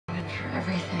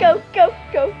Go, go,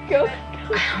 go, go,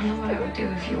 go. I don't know what I would do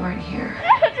if you weren't here.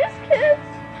 Just kiss.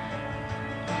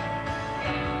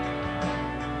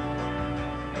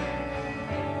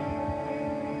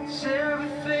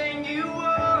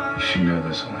 You should know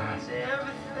this, Elena.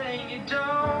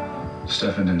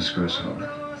 Stefan didn't screw us over.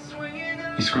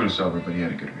 He screwed us over, but he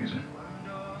had a good reason.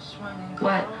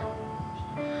 What?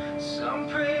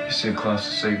 He saved Klaus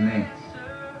to save me.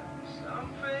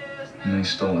 And then he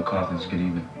stole the coffins to get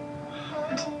even.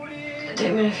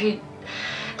 Damon, if he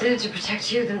did it to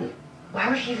protect you, then why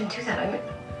would he even do that? I mean,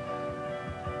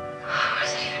 what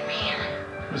does it even mean?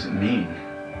 What does it mean?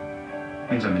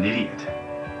 It means I'm an idiot.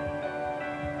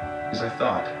 Because I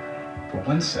thought, for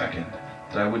 1 second,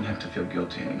 that I wouldn't have to feel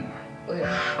guilty anymore. Wait,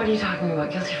 what are you talking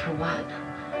about? Guilty for what?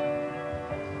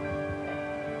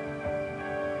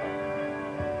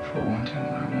 For wanting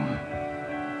what I want.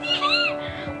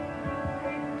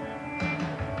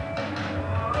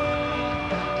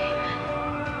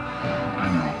 I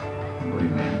know.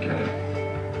 Believe me, I get it.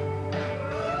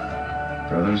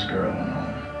 Brother's girl and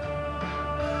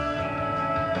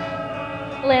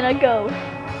all. Lana, go.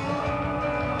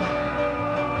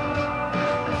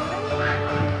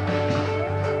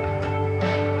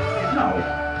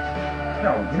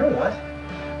 No, you know what?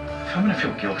 If I'm gonna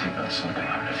feel guilty about something,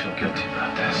 I'm gonna feel guilty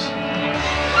about this.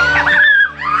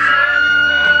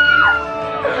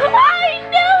 I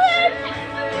knew it!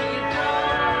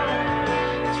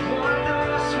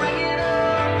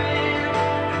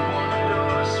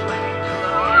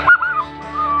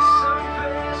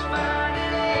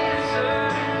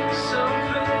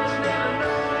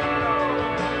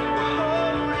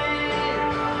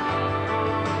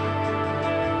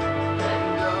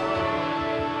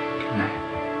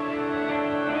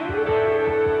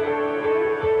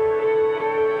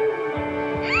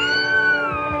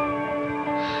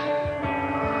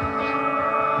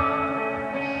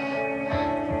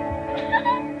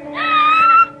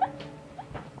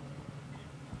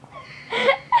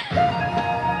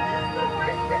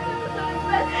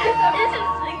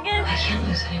 I can't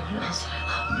lose anyone else that I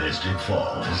love. Mystic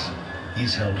Falls.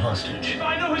 He's held hostage. If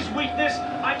I know his weakness,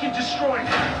 I can destroy him.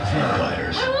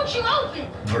 Vampires Why won't you open?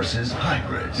 versus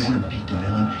hybrids. You wanna beat the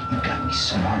villain? You've got to be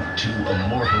smart. Two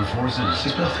immortal forces.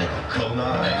 It's nothing.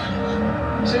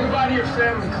 Collide. Say goodbye to your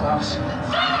family, Klaus.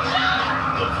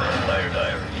 The Vampire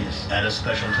Diaries. At a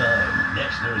special time.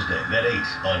 Next Thursday at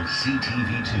 8 on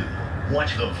CTV2.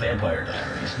 Watch The Vampire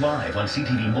Diaries live on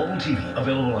CTV Mobile TV.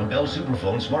 Available on Bell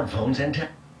Superphone, smartphones, and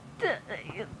tablets.